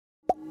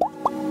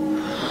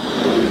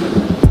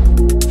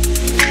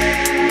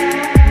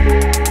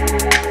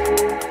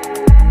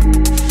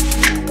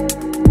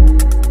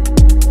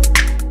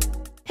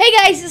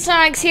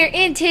Lyronyx here,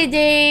 and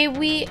today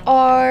we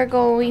are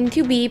going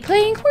to be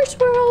playing Horse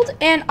World,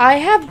 and I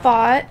have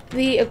bought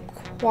the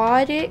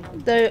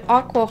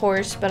Aqua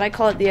horse, but I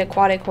call it the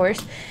Aquatic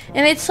horse,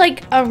 and it's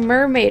like a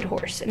mermaid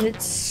horse, and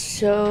it's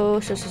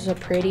so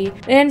pretty.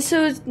 And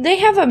so they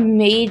have a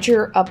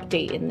major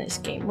update in this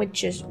game,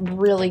 which is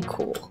really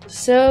cool.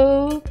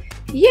 So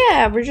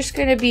yeah, we're just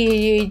gonna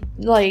be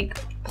like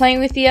playing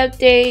with the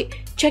update,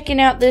 checking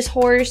out this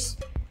horse,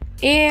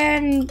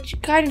 and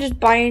kind of just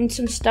buying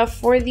some stuff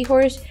for the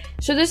horse.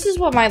 So this is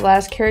what my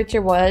last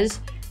character was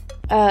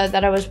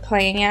that I was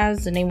playing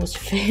as. The name was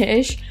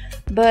Fish,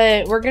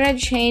 but we're gonna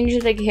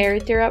change the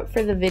character up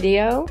for the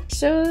video.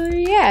 So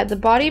yeah, the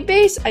body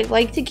base, I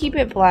like to keep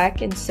it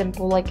black and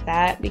simple like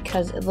that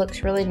because it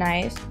looks really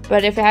nice.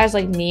 But if it has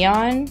like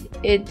neon,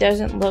 it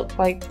doesn't look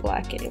like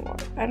black anymore.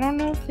 I don't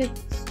know if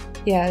it's,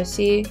 yeah,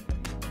 see,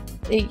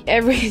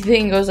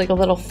 everything goes like a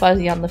little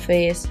fuzzy on the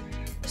face.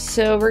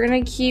 So we're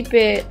gonna keep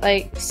it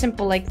like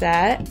simple like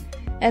that.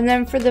 And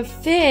then for the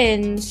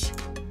fins,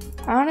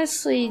 I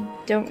honestly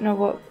don't know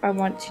what I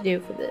want to do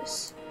for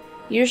this.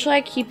 Usually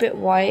I keep it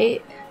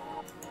white.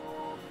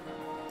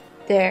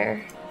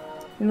 There.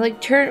 And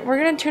like we're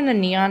gonna turn the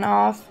neon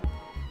off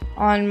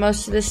on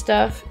most of this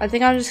stuff. I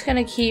think I'm just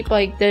gonna keep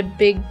like the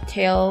big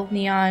tail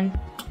neon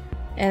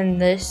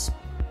and this,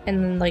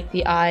 and then like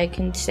the eye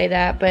can stay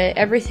that, but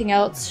everything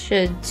else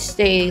should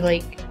stay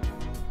like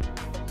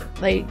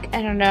I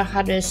don't know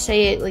how to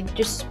say it, like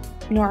just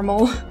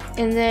normal.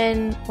 And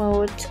then, well,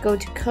 let's go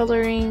to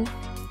coloring.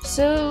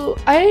 So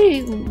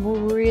I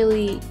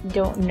really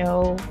don't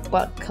know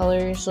what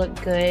colors look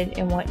good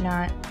and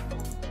whatnot,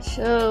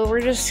 so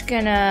we're just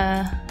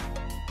gonna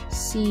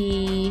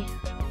see.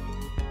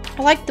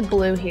 I like the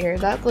blue here,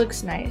 that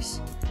looks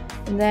nice.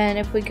 And then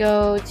if we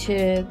go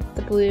to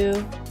the blue,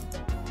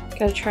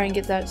 gotta try and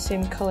get that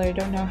same color. I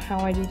don't know how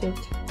I did it.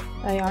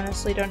 I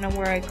honestly don't know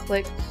where I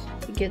clicked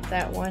to get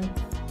that one.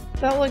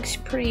 That looks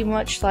pretty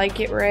much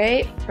like it,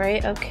 right?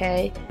 Right,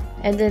 okay.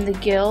 And then the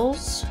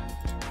gills.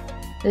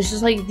 This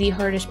is like the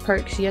hardest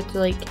part because you have to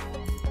like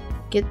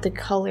get the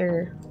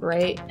color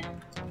right.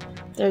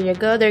 There you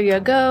go, there you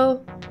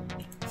go.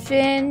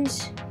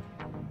 Fins.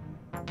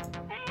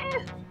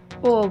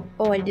 Oh,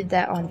 I did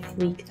that on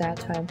fleek that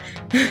time.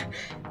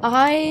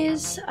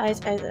 Eyes.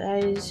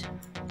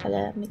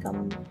 Gotta make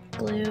them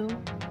blue.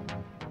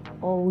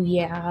 Oh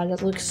yeah,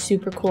 that looks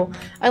super cool.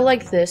 I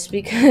like this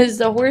because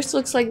the horse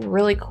looks like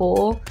really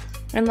cool,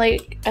 and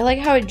like I like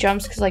how it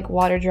jumps because like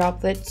water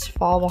droplets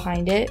fall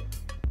behind it,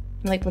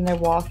 and like when they're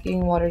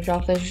walking, water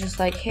droplets just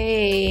like,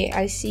 hey,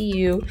 I see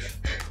you.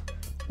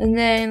 And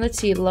then let's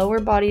see, lower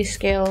body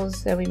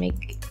scales, then we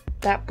make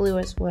that blue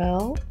as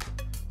well.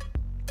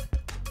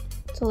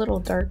 It's a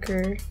little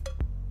darker.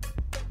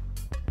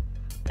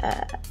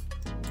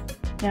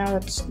 Now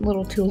it's a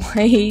little too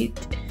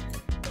light.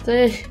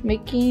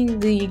 Making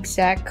the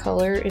exact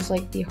color is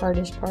like the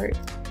hardest part.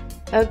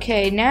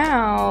 Okay,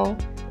 now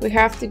we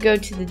have to go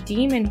to the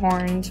demon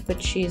horns, which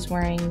she's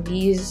wearing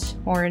these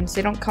horns.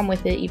 They don't come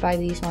with it, you buy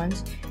these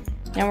ones.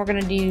 Now we're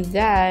gonna do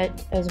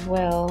that as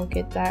well,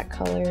 get that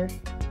color.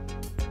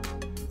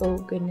 Oh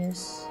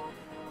goodness.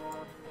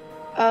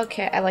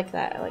 Okay, I like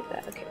that,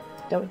 okay.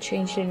 Don't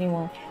change it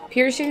anymore.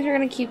 Piercings, we're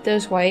gonna keep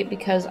those white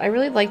because I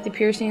really like the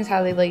piercings,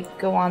 how they like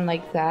go on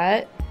like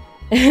that.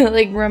 It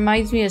like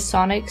reminds me of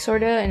Sonic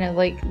sorta, and it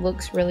like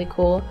looks really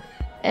cool.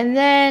 And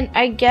then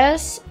I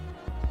guess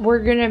we're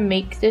gonna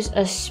make this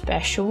a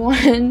special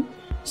one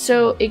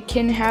so it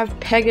can have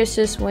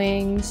Pegasus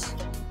wings.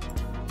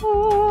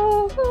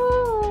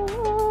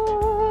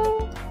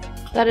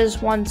 That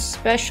is one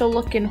special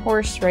looking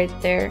horse right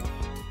there.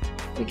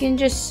 We can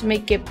just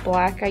make it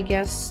black, I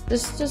guess.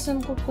 This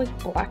doesn't look like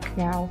black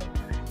now.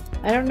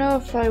 I don't know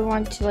if I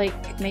want to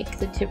like make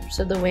the tips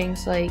of the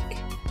wings like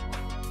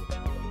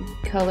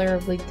color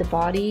of like the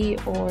body,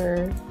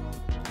 or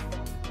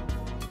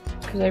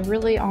because I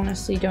really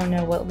honestly don't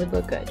know what would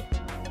look good.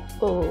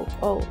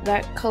 Oh,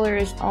 that color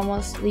is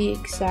almost the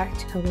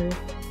exact color,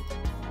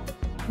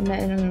 and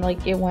then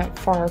like it went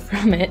far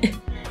from it.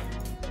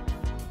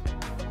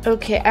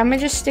 Okay, I'm gonna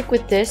just stick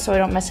with this so I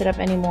don't mess it up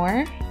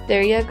anymore.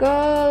 There you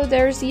go,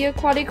 there's the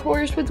aquatic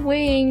horse with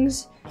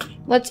wings.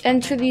 Let's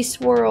enter these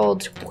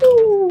worlds.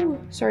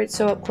 Woo! Sorry, it's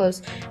so up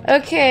close.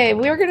 Okay,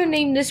 we're gonna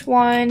name this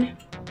one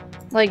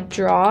like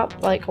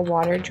drop, like a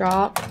water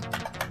drop,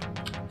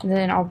 and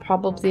then I'll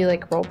probably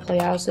like roleplay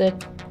as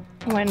it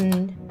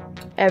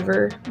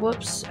whenever.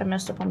 Whoops, I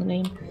messed up on the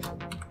name.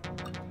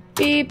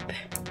 Beep.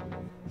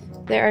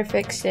 There, I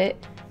fixed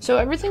it. So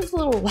everything's a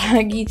little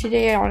laggy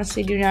today. I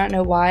honestly do not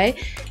know why,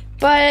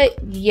 but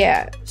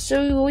yeah,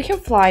 so we can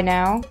fly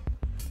now.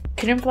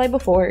 Couldn't fly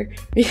before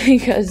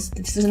because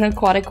this is an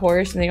aquatic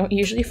horse and they don't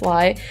usually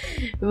fly,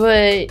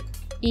 but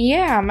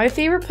yeah, my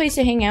favorite place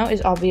to hang out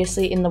is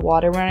obviously in the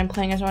water when I'm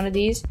playing as one of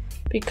these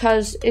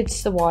because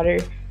it's the water.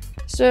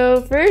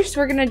 So first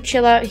we're gonna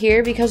chill out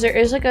here because there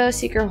is like a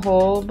secret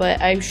hole,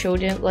 but I have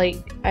shown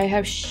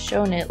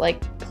it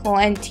like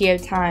plenty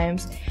of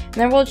times. And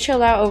then we'll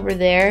chill out over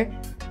there.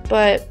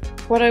 But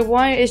what I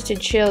want is to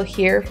chill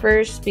here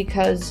first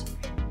because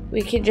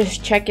we can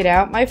just check it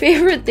out. My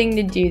favorite thing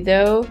to do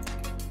though,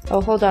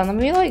 oh hold on, let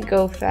me like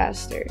go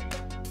faster,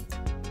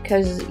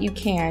 because you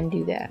can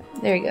do that.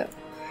 There you go.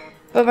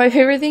 But my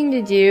favorite thing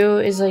to do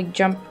is like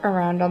jump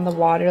around on the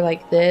water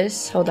like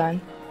this. Hold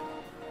on.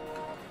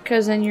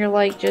 Because then you're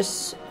like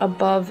just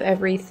above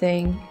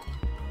everything.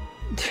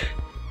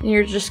 And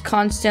you're just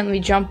constantly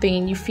jumping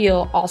and you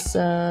feel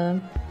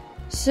awesome.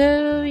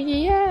 So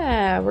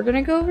yeah, we're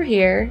gonna go over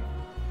here.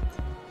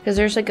 Because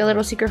there's like a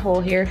little secret hole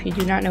here. If you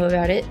do not know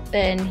about it,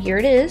 then here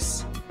it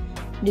is.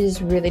 It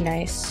is really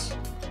nice.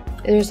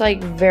 There's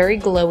like very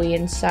glowy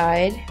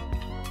inside.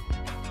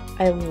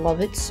 I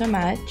love it so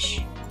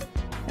much.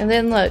 And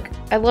then look,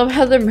 I love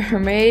how the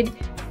mermaid,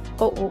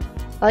 I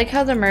like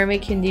how the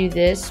mermaid can do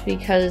this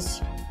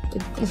because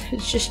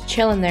it's just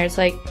chilling there. It's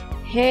like,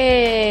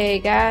 hey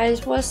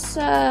guys, what's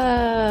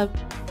up?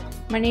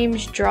 My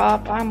name's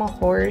Drop, I'm a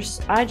horse.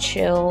 I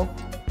chill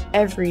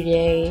every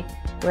day,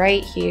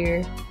 right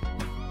here,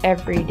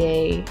 every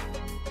day.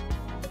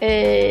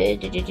 Okay,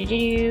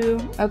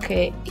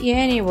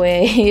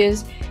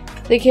 anyways,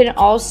 they can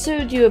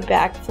also do a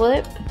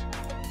backflip.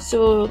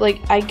 So like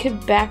I could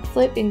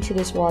backflip into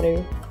this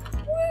water.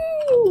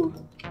 Woo!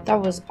 That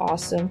was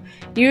awesome.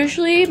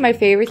 Usually my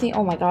favorite thing,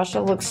 oh my gosh,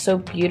 that looks so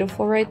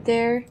beautiful right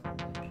there.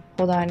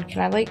 Hold on,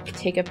 can I like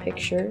take a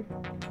picture?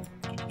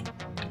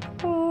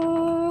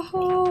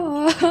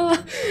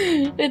 Oh,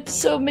 it's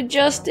so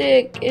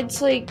majestic.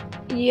 It's like,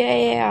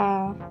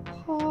 yeah.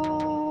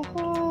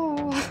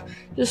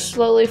 Just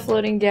slowly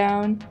floating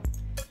down.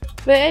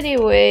 But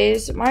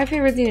anyways, my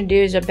favorite thing to do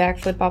is a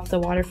backflip off the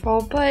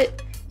waterfall,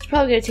 but it's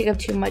probably gonna take up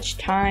too much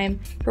time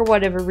for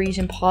whatever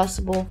reason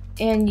possible.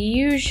 And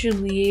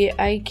usually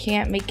I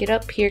can't make it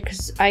up here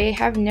because I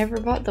have never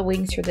bought the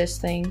wings for this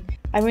thing.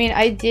 I mean,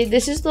 I did,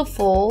 this is the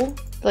full,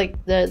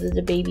 like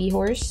the baby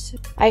horse.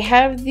 I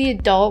have the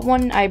adult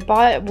one. I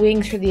bought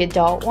wings for the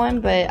adult one,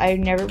 but I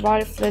never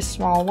bought it for the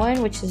small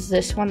one, which is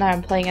this one that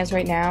I'm playing as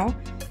right now.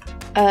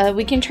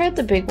 We can try out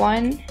the big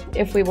one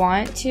if we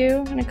want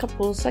to in a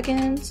couple of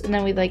seconds, and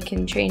then we like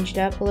can change it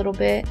up a little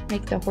bit,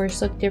 make the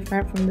horse look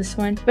different from this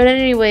one. But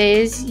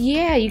anyways,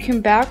 yeah, you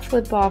can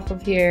backflip off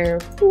of here.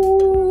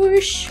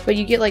 Whoosh! But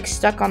you get like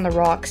stuck on the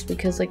rocks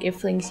because like it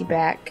flings you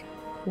back.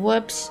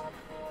 Whoops.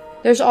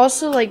 There's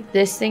also like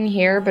this thing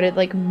here, but it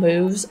like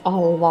moves a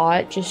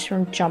lot just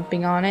from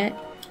jumping on it.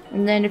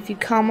 And then if you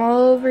come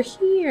over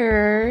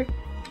here,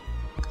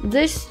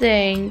 this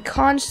thing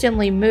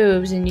constantly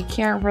moves and you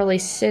can't really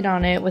sit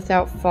on it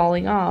without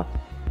falling off.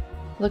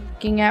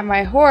 Looking at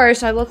my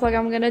horse, I look like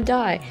I'm gonna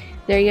die.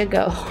 There you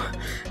go.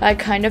 I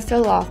kind of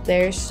fell off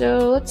there.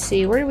 So let's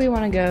see, where do we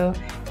want to go?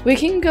 We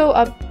can go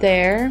up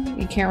there.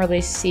 You can't really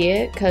see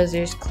it because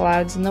there's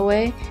clouds in the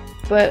way.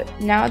 But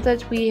now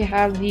that we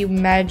have the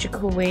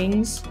magical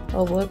wings,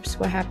 oh whoops,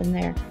 what happened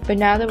there? But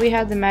now that we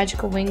have the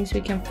magical wings,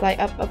 we can fly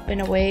up, up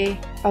and away,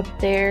 up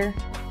there.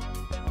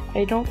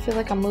 I don't feel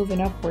like I'm moving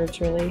upwards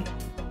really.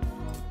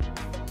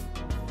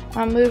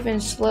 I'm moving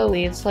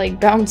slowly, it's like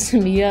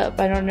bouncing me up.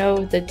 I don't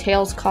know if the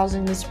tail's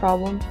causing this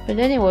problem. But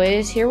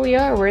anyways, here we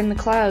are, we're in the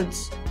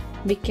clouds,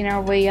 making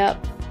our way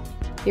up.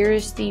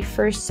 Here's the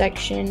first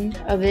section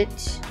of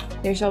it.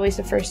 There's always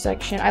the first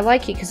section. I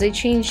like it because they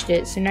changed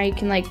it, so now you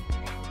can like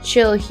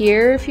chill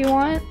here if you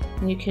want.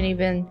 And you can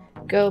even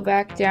go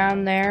back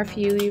down there if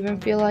you even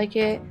feel like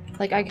it.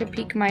 Like I could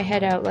peek my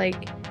head out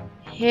like,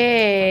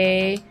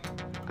 hey,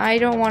 I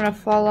don't want to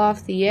fall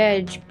off the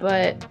edge,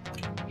 but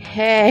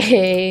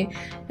hey.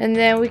 And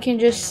then we can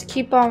just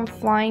keep on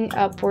flying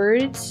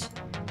upwards.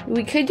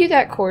 We could do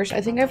that course.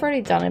 I think I've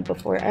already done it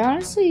before. I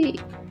honestly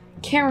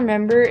can't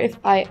remember if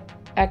I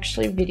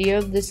actually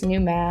videoed this new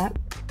map,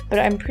 but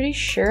I'm pretty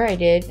sure I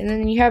did. And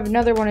then you have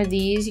another one of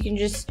these. You can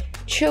just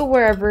chill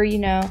wherever, you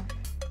know.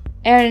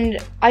 And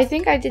I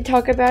think I did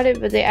talk about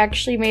it, but they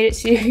actually made it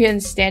so you can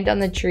stand on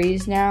the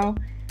trees now,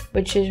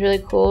 which is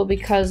really cool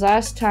because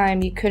last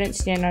time you couldn't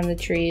stand on the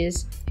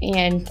trees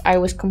and I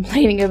was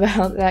complaining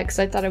about that because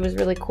I thought it was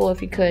really cool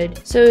if you could.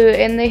 So,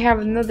 and they have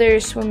another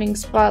swimming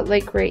spot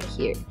like right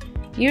here.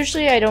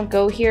 Usually I don't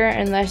go here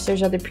unless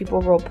there's other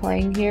people role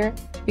playing here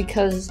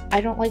because I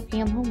don't like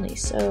being lonely.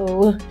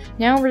 So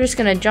now we're just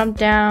gonna jump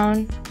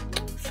down,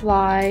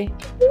 fly.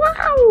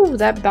 Wow,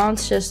 that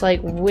bounced just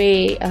like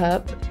way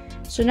up.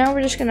 So now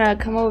we're just gonna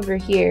come over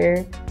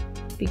here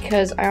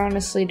because I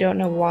honestly don't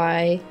know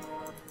why.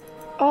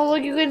 Oh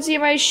look, you can see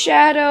my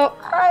shadow.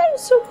 Oh,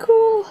 so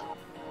cool.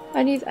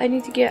 I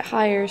need to get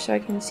higher so I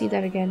can see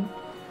that again.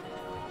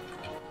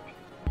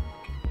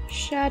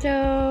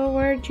 Shadow,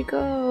 where'd you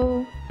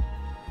go?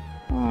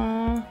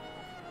 Aw,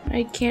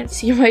 I can't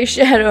see my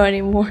shadow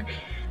anymore.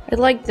 I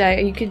like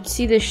that. You could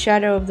see the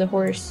shadow of the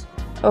horse.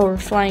 Oh, we're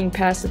flying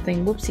past the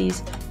thing.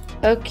 Whoopsies.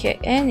 Okay,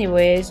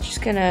 anyways,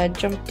 just gonna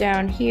jump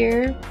down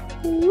here.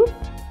 Whoop.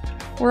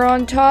 We're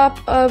on top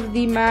of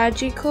the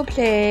magical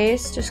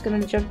place. Just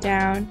gonna jump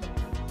down.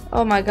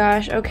 Oh my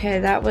gosh, okay,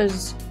 that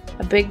was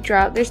a big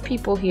drop. There's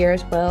people here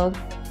as well.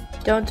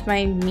 Don't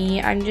mind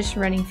me, I'm just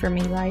running for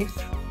my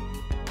life.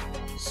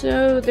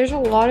 So there's a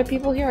lot of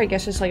people here. I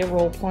guess it's like a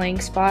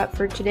role-playing spot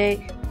for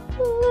today.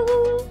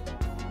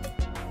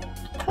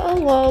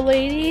 Hello,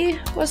 lady.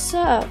 What's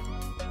up?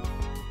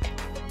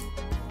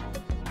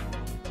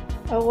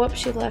 Oh, whoops,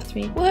 she left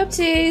me.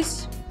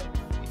 Whoopsies!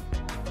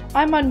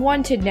 I'm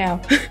unwanted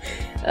now.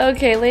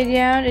 Okay, lay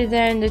down and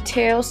then the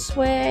tail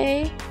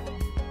sway.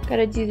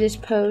 Gotta do this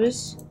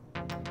pose.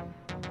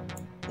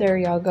 There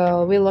y'all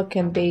go. We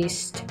looking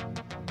beast.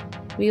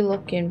 We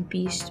looking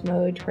beast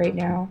mode right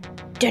now.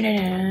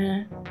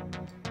 Da-da-da.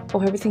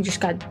 Oh, everything just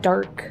got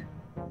dark.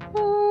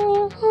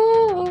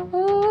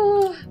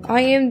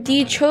 I am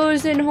the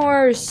chosen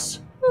horse.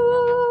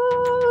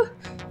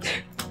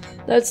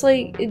 That's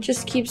like, it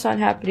just keeps on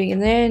happening.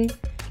 And then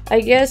I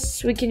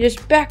guess we can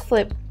just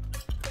backflip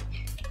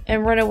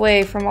and run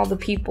away from all the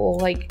people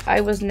like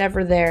I was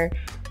never there.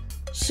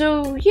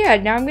 So yeah,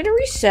 now I'm gonna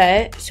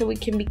reset so we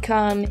can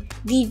become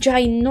the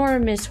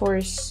ginormous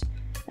horse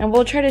and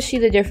we'll try to see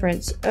the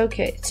difference.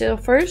 Okay, so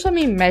first let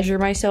me measure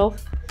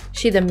myself,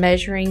 see the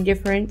measuring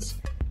difference.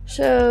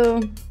 So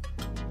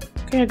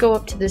I'm gonna go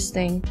up to this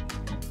thing.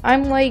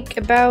 I'm like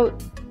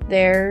about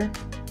there,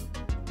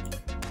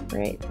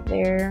 right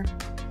there.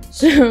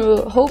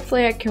 So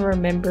hopefully I can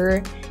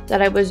remember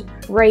that I was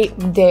right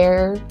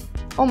there.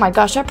 Oh my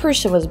gosh, that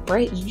person was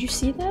bright. Did you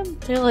see them?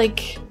 They're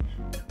like,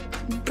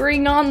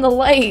 bring on the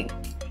light.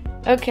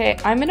 Okay,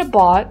 I'm in a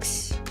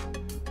box.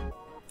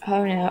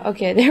 Oh no,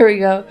 okay, there we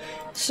go.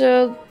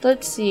 So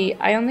let's see,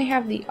 I only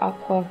have the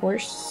Aqua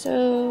horse,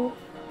 so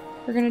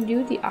we're gonna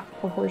do the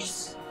Aqua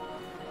horse.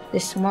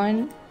 This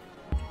one.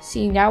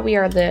 See, now we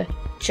are the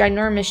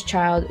ginormous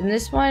child. And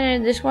this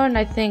one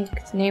I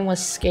think the name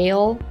was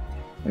Scale.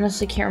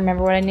 Unless I can't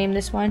remember what I named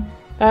this one.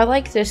 But I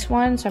like this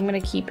one, so I'm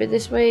gonna keep it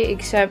this way,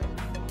 except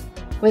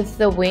with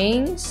the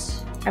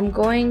wings, I'm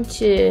going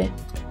to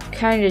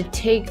kind of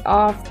take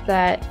off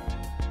that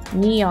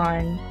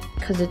neon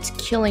because it's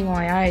killing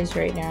my eyes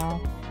right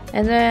now.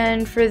 And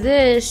then for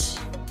this,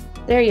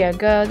 there you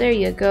go, there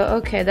you go.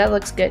 Okay, that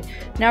looks good.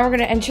 Now we're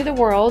gonna enter the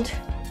world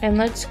and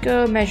let's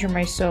go measure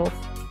myself.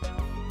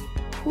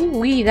 Ooh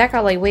wee, that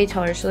got like way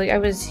taller. So like I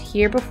was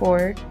here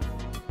before.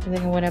 I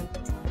think I went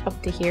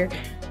up to here.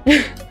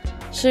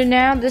 So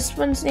now this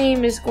one's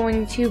name is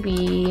going to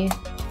be,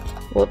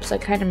 whoops, I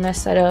kind of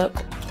messed that up.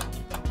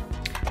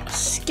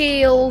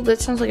 Scale. That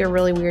sounds like a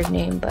really weird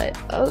name, but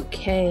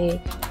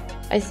okay.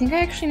 I think I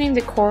actually named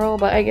it Coral,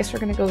 but I guess we're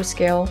gonna go with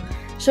Scale.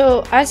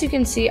 So as you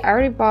can see, I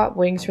already bought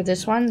wings for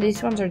this one.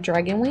 These ones are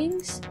dragon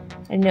wings.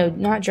 And no,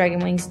 not dragon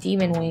wings,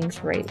 demon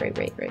wings. Right.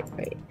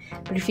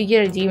 But if you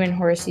get a demon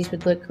horse, these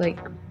would look like,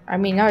 I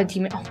mean, not a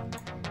demon. Oh,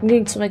 I'm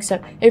getting so mixed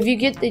up. If you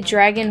get the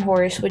dragon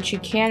horse, which you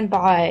can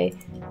buy,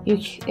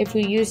 if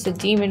you use the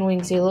demon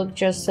wings, they look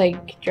just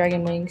like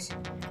dragon wings.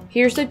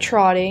 Here's the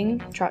trotting,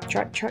 trot,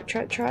 trot, trot,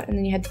 trot, trot, and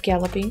then you have the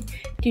galloping,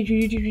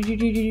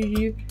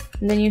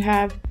 and then you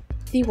have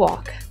the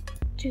walk,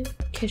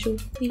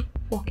 casually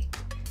walking.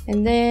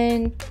 And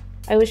then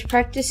I was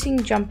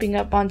practicing jumping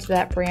up onto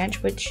that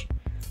branch, which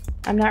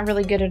I'm not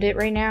really good at it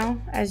right now,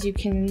 as you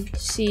can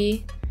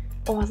see.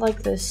 Oh, I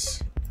like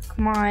this.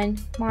 Come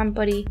on,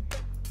 buddy,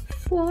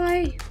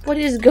 fly. What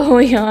is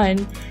going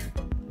on?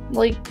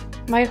 Like,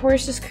 my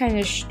horse is kind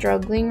of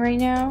struggling right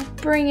now.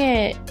 Bring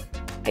it.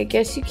 I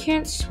guess you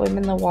can't swim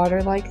in the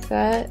water like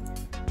that.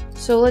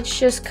 So let's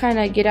just kind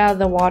of get out of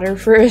the water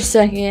for a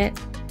second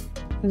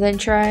and then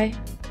try.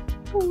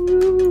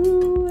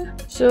 Ooh.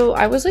 So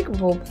I was like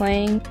role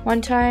playing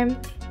one time.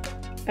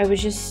 I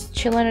was just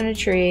chilling in a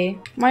tree,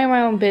 minding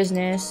my own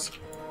business.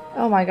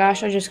 Oh my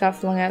gosh, I just got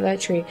flung out of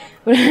that tree.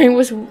 But I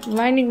was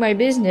minding my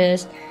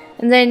business,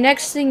 and then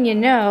next thing you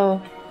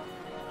know,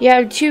 you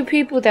have two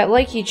people that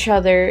like each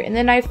other, and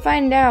then I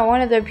find out one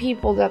of the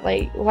people that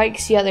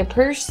likes the other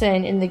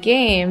person in the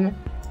game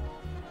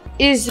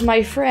is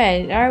my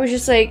friend. And I was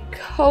just like,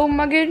 oh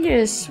my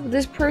goodness,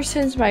 this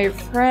person's my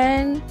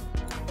friend.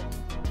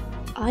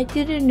 I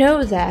didn't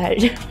know that.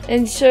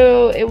 And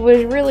so it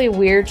was really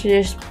weird to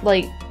just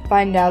like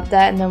find out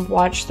that and then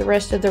watch the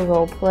rest of the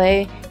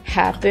roleplay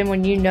happen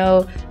when you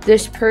know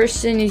this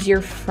person is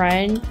your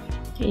friend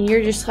and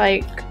you're just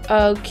like,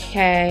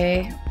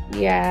 okay,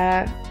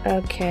 yeah,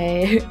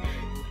 okay.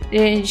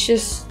 And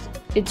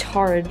it's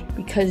hard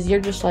because you're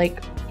just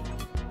like,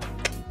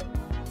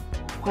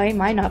 why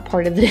am I not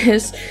part of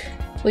this?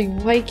 Like,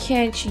 why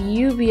can't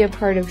you be a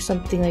part of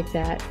something like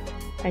that?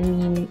 I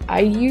mean,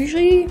 I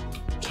usually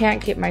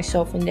can't get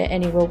myself into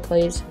any role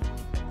plays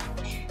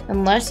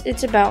unless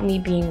it's about me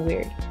being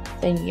weird.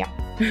 Then yeah.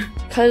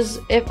 Because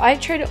if I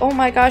try to, oh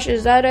my gosh,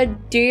 is that a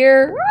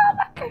deer? Oh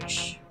my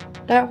gosh.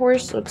 That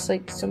horse looks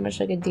like so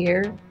much like a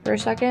deer for a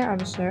second.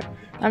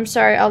 I'm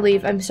sorry, I'll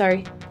leave. I'm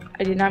sorry.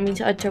 I did not mean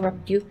to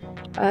interrupt you.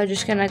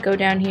 Just gonna go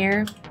down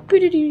here.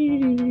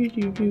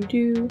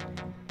 Oh,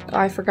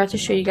 I forgot to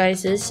show you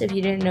guys this. If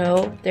you didn't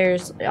know,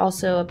 there's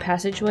also a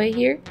passageway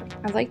here.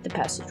 I like the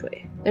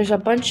passageway. There's a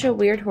bunch of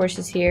weird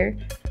horses here.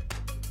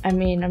 I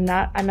mean, I'm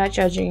not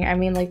judging. I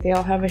mean, like, they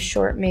all have a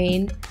short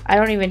mane. I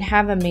don't even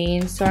have a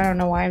mane, so I don't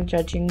know why I'm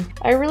judging.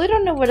 I really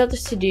don't know what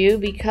else to do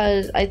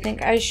because I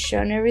think I've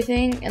shown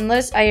everything,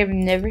 unless I have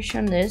never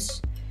shown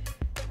this.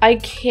 I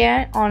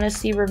can't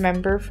honestly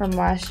remember from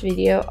last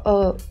video.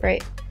 Oh,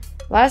 right.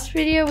 Last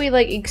video we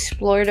like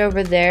explored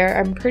over there.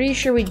 I'm pretty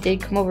sure we did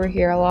come over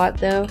here a lot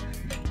though.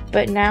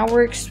 But now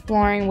we're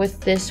exploring with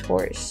this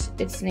horse.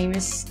 Its name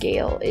is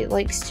Scale. It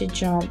likes to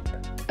jump.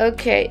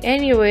 Okay,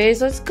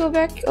 anyways, let's go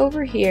back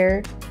over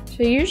here.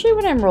 So usually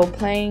when I'm role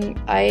playing,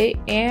 I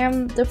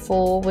am the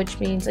foal, which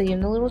means I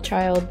am the little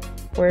child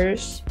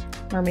horse,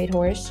 mermaid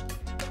horse.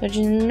 There's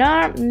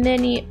not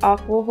many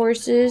aqua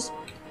horses,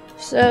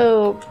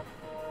 so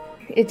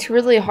it's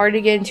really hard to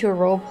get into a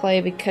role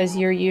play because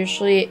you're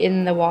usually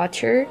in the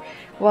water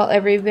while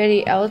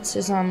everybody else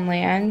is on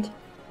land.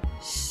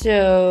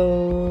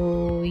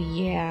 So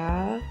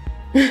yeah,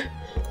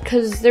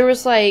 because there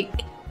was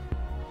like,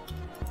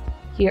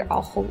 here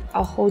I'll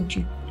hold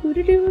you.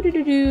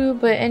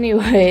 But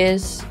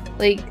anyways,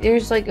 like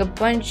there's like a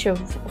bunch of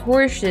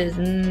horses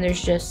and then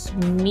there's just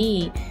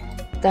me.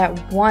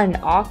 That one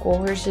aqua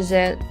horse is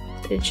at,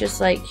 it's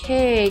just like,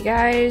 hey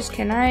guys,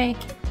 can I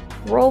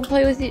role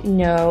play with you?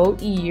 No,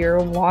 you're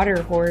a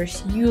water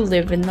horse. You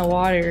live in the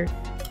water.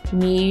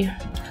 Me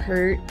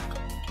hurt.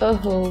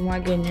 Oh my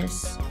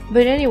goodness.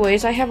 But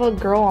anyways, I have a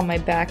girl on my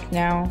back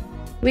now.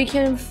 We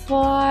can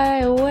fly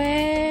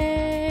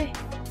away.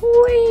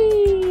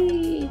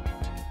 Whee!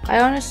 I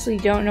honestly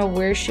don't know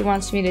where she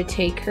wants me to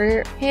take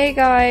her. Hey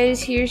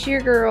guys, here's your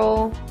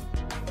girl.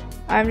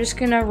 I'm just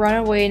gonna run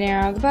away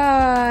now.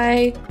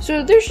 Goodbye.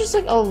 So there's just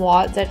like a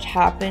lot that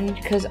happened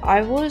because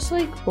I was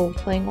like role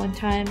playing one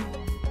time.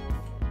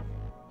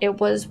 It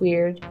was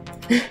weird.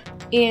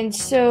 And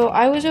so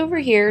I was over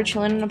here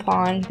chilling in a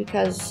pond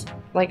because,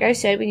 like I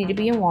said, we need to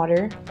be in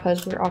water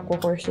because we're aqua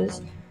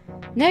horses.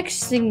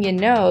 Next thing you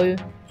know,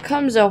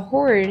 comes a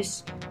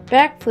horse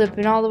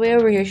backflipping all the way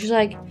over here. She's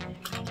like,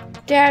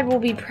 Dad will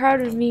be proud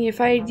of me if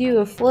I do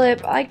a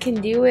flip. I can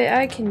do it.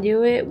 I can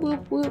do it.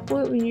 Whoop, whoop,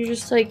 whoop. And you're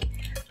just like,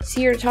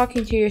 see her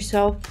talking to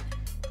yourself.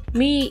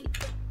 Me,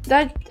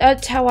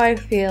 that's how I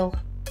feel.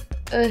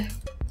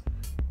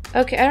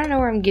 Okay, I don't know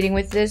where I'm getting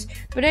with this,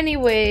 but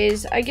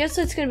anyways, I guess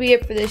that's gonna be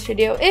it for this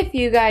video. If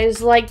you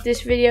guys liked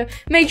this video,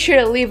 make sure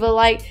to leave a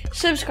like,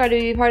 subscribe to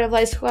be part of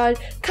Life Squad,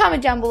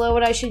 comment down below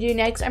what I should do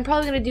next. I'm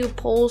probably gonna do a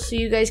poll so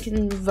you guys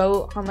can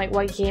vote on like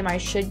what game I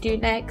should do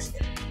next.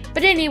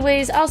 But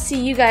anyways, I'll see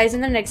you guys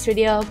in the next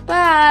video.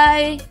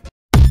 Bye!